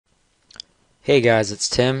Hey guys, it's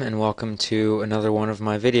Tim and welcome to another one of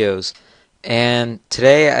my videos. And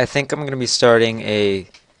today I think I'm going to be starting a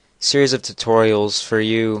series of tutorials for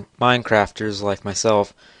you Minecrafters like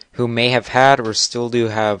myself who may have had or still do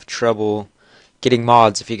have trouble getting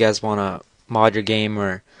mods if you guys want to mod your game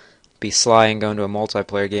or be sly and go into a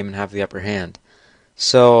multiplayer game and have the upper hand.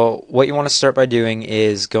 So what you want to start by doing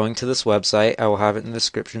is going to this website. I will have it in the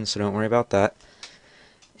description, so don't worry about that.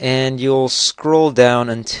 And you'll scroll down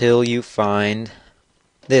until you find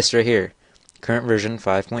this right here, current version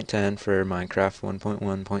 5.10 for Minecraft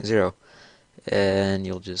 1.1.0, and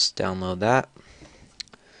you'll just download that.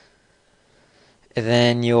 And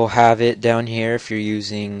then you'll have it down here if you're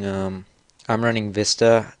using, I'm running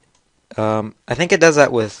Vista. I think it does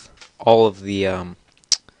that with all of the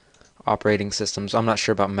operating systems. I'm not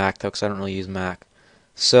sure about Mac though, because I don't really use Mac.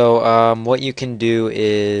 So what you can do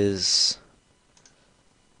is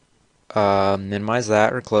minimize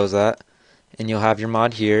that or close that, and you'll have your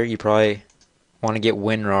mod here. You probably want to get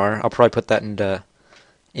Winrar. I'll probably put that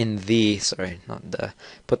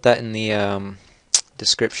put that in the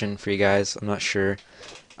description for you guys. I'm not sure.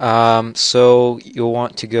 So you'll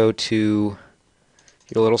want to go to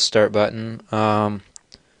your little start button. I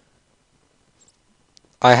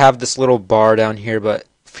have this little bar down here, but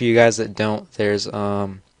for you guys that don't, there's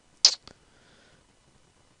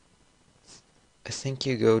I think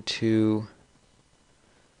you go to,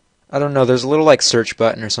 I don't know, there's a little like search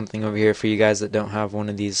button or something over here for you guys that don't have one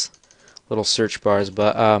of these little search bars,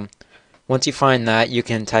 but once you find that, you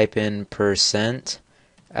can type in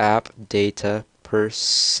 %app data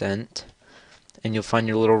 %, and you'll find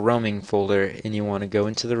your little roaming folder, and you want to go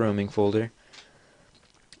into the roaming folder,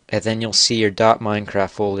 and then you'll see your .minecraft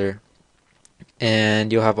folder,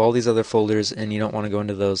 and you'll have all these other folders, and you don't want to go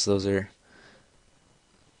into those. Those are,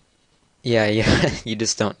 yeah, you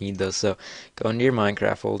just don't need those. So go into your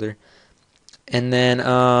Minecraft folder, and then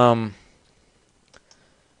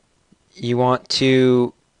you want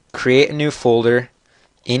to create a new folder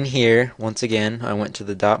in here. Once again, I went to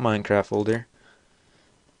the .minecraft folder.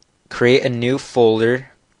 Create a new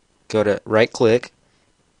folder. Go to right click,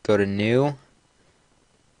 go to new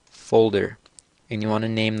folder, and you want to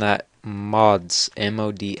name that mods,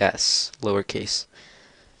 M-O-D-S, lowercase.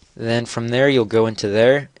 Then from there you'll go into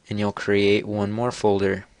there and you'll create one more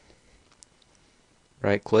folder.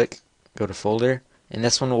 Right click, go to folder, and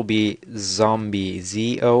this one will be Zombe,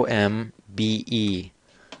 Z-O-M-B-E,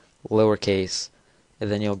 lowercase.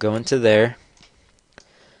 And then you'll go into there,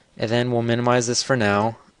 and then we'll minimize this for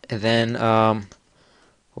now, and then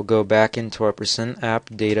we'll go back into our %app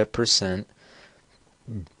data %.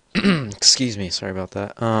 Excuse me, sorry about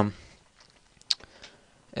that. And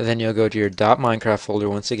then you'll go to your .minecraft folder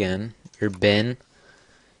once again, your bin,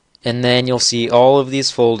 and then you'll see all of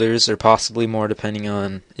these folders, or possibly more depending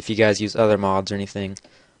on if you guys use other mods or anything.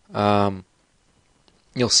 You'll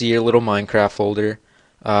see your little Minecraft folder.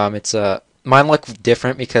 Mine look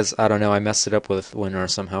different because, I don't know, I messed it up with Winrar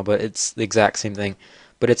somehow, but it's the exact same thing.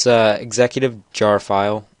 But it's a executive jar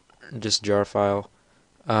file, just jar file.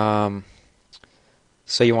 So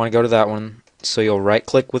you want to go to that one. So you'll right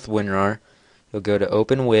click with Winrar. You'll go to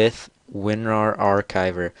open with Winrar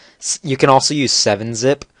Archiver. You can also use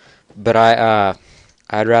 7-zip, but I'd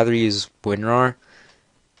rather use Winrar,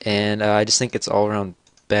 and I just think it's all around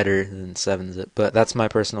better than 7-zip, but that's my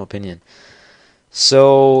personal opinion.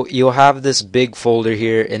 So you'll have this big folder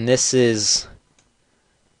here, and this is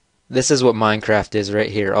what Minecraft is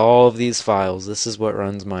right here. All of these files, this is what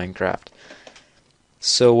runs Minecraft.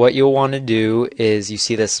 So what you'll want to do is, you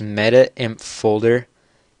see this meta imp folder,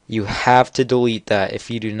 you have to delete that. If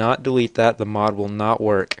you do not delete that, the mod will not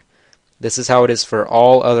work. This is how it is for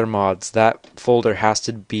all other mods. That folder has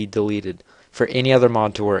to be deleted for any other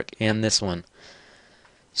mod to work, and this one.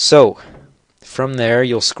 So from there,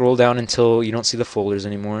 you'll scroll down until you don't see the folders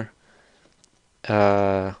anymore.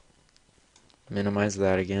 Minimize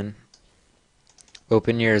that again.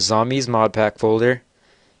 Open your Zombies Modpack folder,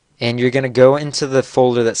 and you're going to go into the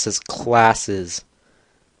folder that says Classes.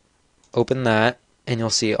 Open that, and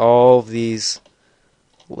you'll see all of these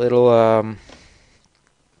little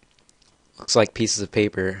looks like pieces of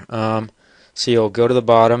paper. So you'll go to the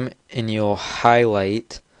bottom and you'll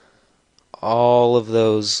highlight all of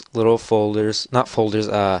those little folders, not folders,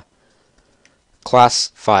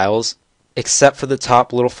 class files, except for the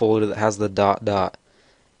top little folder that has the ...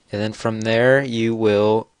 And then from there you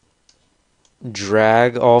will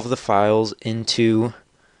drag all of the files into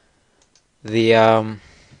the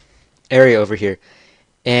area over here.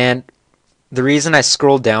 And the reason I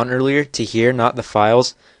scrolled down earlier to here, not the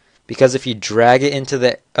files, because if you drag it into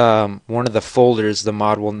the one of the folders, the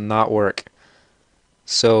mod will not work.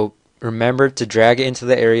 So remember to drag it into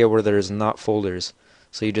the area where there's not folders.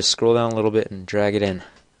 So you just scroll down a little bit and drag it in.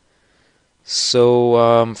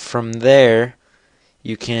 So from there,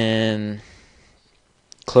 you can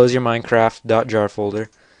close your Minecraft.jar folder,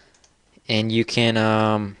 and you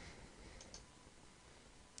can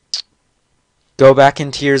go back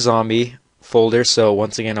into your Zombe folder. So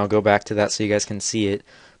once again, I'll go back to that so you guys can see it.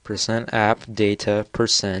 %app data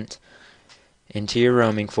 % into your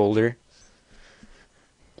roaming folder,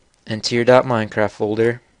 into your .minecraft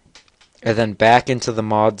folder, and then back into the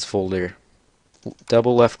mods folder.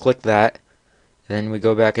 Double left click that, then we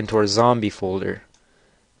go back into our Zombe folder,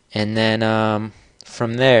 and then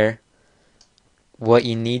from there, what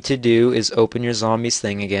you need to do is open your Zombies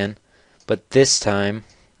thing again, but this time,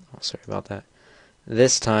 sorry about that.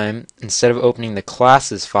 This time, instead of opening the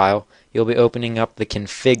classes file, you'll be opening up the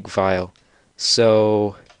config file.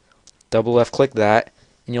 So double left click that,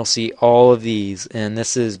 and you'll see all of these, and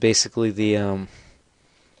this is basically the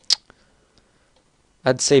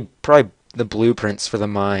I'd say probably the blueprints for the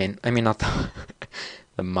mine. I mean, not the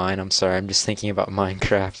the mine, I'm sorry, I'm just thinking about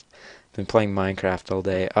Minecraft. I've been playing Minecraft all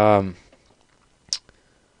day.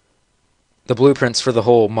 The blueprints for the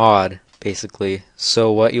whole mod, basically.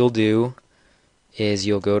 So what you'll do is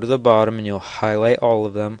you'll go to the bottom and you'll highlight all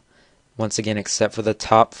of them, once again except for the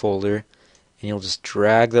top folder, and you'll just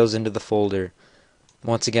drag those into the folder.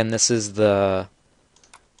 Once again, this is the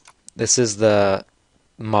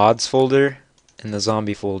mods folder and the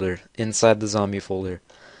Zombe folder, inside the Zombe folder.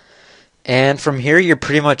 And from here you're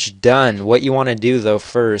pretty much done. What you want to do though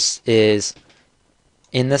first is,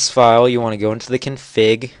 in this file you want to go into the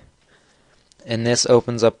config, and this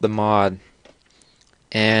opens up the mod.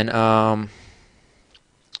 And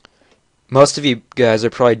most of you guys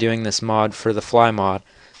are probably doing this mod for the fly mod,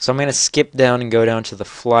 so I'm going to skip down and go down to the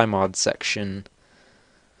fly mod section.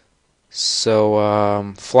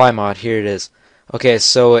 So fly mod, here it is. Okay,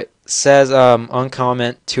 so it says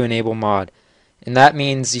uncomment to enable mod, and that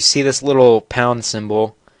means you see this little pound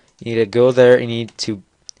symbol. You need to go there and you need to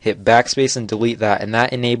hit backspace and delete that, and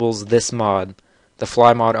that enables this mod, the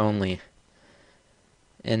fly mod only.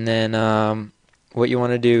 And then what you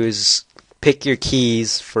want to do is pick your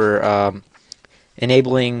keys for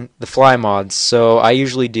enabling the fly mods. So I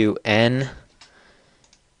usually do N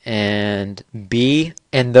and B,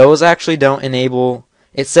 and those actually don't enable.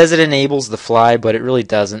 It says it enables the fly, but it really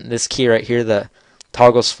doesn't. This key right here that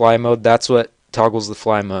toggles fly mode, that's what toggles the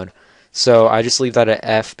fly mode. So I just leave that at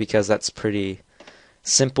F because that's pretty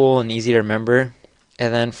simple and easy to remember.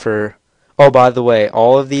 And then for, oh, by the way,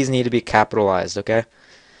 all of these need to be capitalized, okay?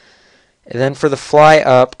 And then for the fly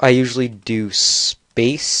up, I usually do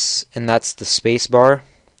space, and that's the space bar.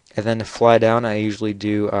 And then to fly down, I usually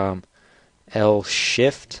do L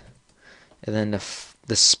shift. And then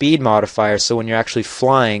the speed modifier, so when you're actually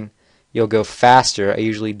flying, you'll go faster. I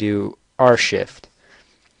usually do R shift.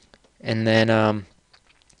 And then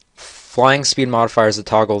flying speed modifier is a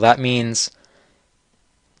toggle. That means,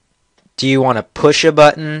 do you want to push a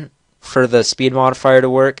button for the speed modifier to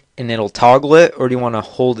work and it'll toggle it, or do you want to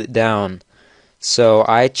hold it down? So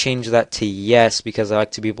I change that to yes because I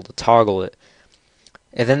like to be able to toggle it.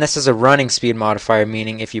 And then this is a running speed modifier,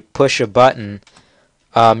 meaning if you push a button,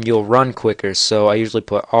 you'll run quicker. So I usually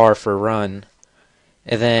put R for run.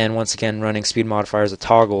 And then once again, running speed modifier is a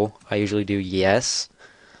toggle. I usually do yes.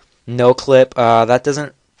 No clip,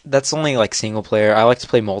 that's only like single player. I like to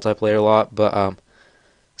play multiplayer a lot, but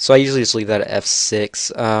so I usually just leave that at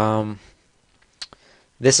F6.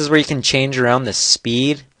 This is where you can change around the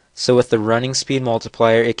speed. So with the running speed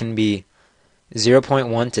multiplier, it can be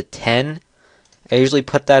 0.1 to 10. I usually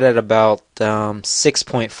put that at about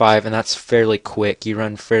 6.5, and that's fairly quick. You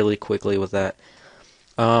run fairly quickly with that.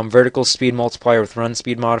 Vertical speed multiplier with run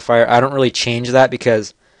speed modifier, I don't really change that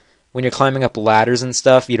because when you're climbing up ladders and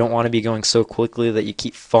stuff, you don't want to be going so quickly that you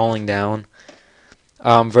keep falling down.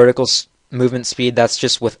 Vertical movement speed, that's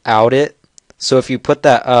just without it. So if you put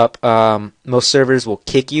that up, most servers will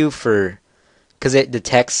kick you because it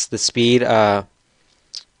detects the speed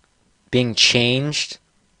being changed.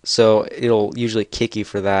 So it'll usually kick you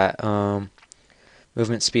for that.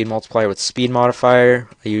 Movement speed multiplier with speed modifier,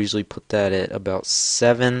 I usually put that at about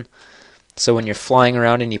 7. So when you're flying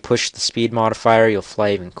around and you push the speed modifier, you'll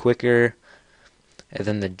fly even quicker. And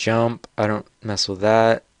then the jump, I don't mess with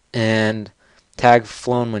that. And tag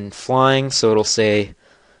flown when flying, so it'll say,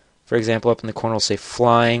 for example, up in the corner it'll say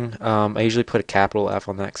flying. I usually put a capital F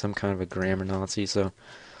on that because I'm kind of a grammar Nazi, so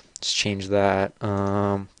just change that.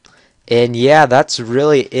 And yeah, that's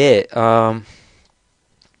really it.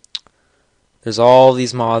 There's all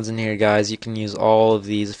these mods in here, guys. You can use all of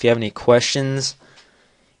these. If you have any questions,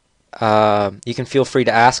 you can feel free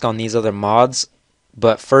to ask on these other mods,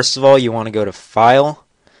 but first of all you want to go to File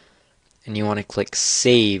and you want to click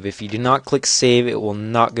Save. If you do not click Save, it will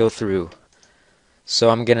not go through. So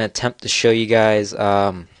I'm going to attempt to show you guys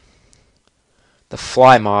the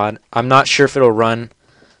Fly mod. I'm not sure if it'll run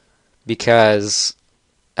because,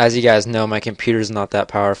 as you guys know, my computer is not that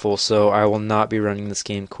powerful, so I will not be running this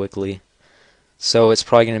game quickly. So it's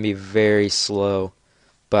probably going to be very slow,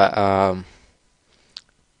 but I'll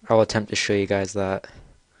attempt to show you guys that.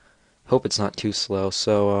 Hope it's not too slow.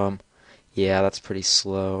 So yeah, that's pretty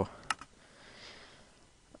slow.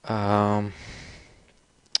 Guess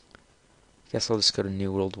I'll just go to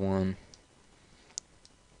New World 1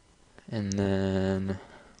 and then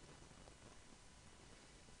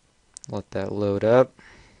let that load up.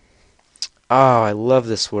 Oh, I love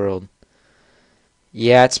this world.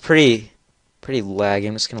 Yeah, it's pretty laggy.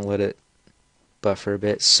 I'm just gonna let it buffer a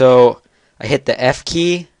bit. So I hit the F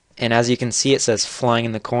key, and as you can see, it says flying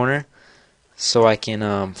in the corner. So I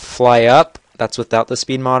can fly up. That's without the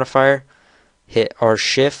speed modifier. Hit R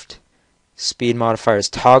shift. Speed modifier is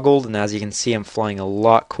toggled, and as you can see, I'm flying a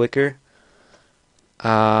lot quicker.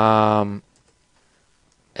 L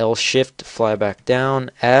shift to fly back down.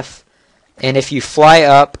 F. And if you fly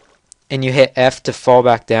up and you hit F to fall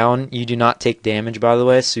back down, you do not take damage, by the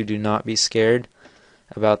way, so do not be scared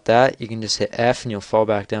about that. You can just hit F and you'll fall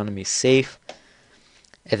back down and be safe.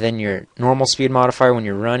 And then your normal speed modifier when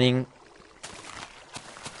you're running,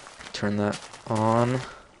 turn that on.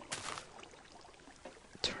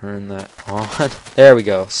 Turn that on. There we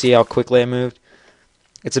go. See how quickly I moved?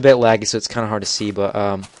 It's a bit laggy, so it's kind of hard to see, but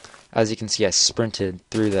as you can see, I sprinted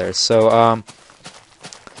through there. So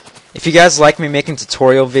if you guys like me making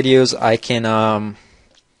tutorial videos, I can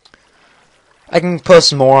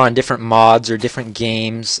post more on different mods or different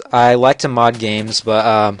games. I like to mod games,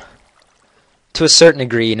 but to a certain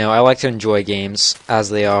degree, you know, I like to enjoy games as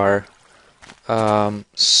they are.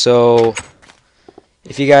 So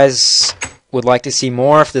if you guys would like to see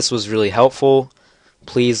more, if this was really helpful,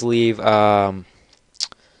 please leave feedback,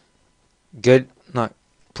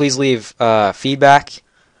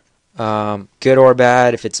 good or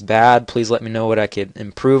bad. If it's bad, please let me know what I could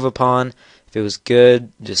improve upon. If it was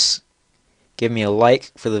good, just give me a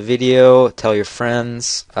like for the video, tell your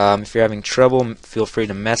friends. If you're having trouble, feel free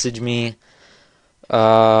to message me.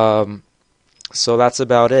 So that's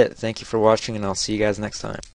about it. Thank you for watching, and I'll see you guys next time.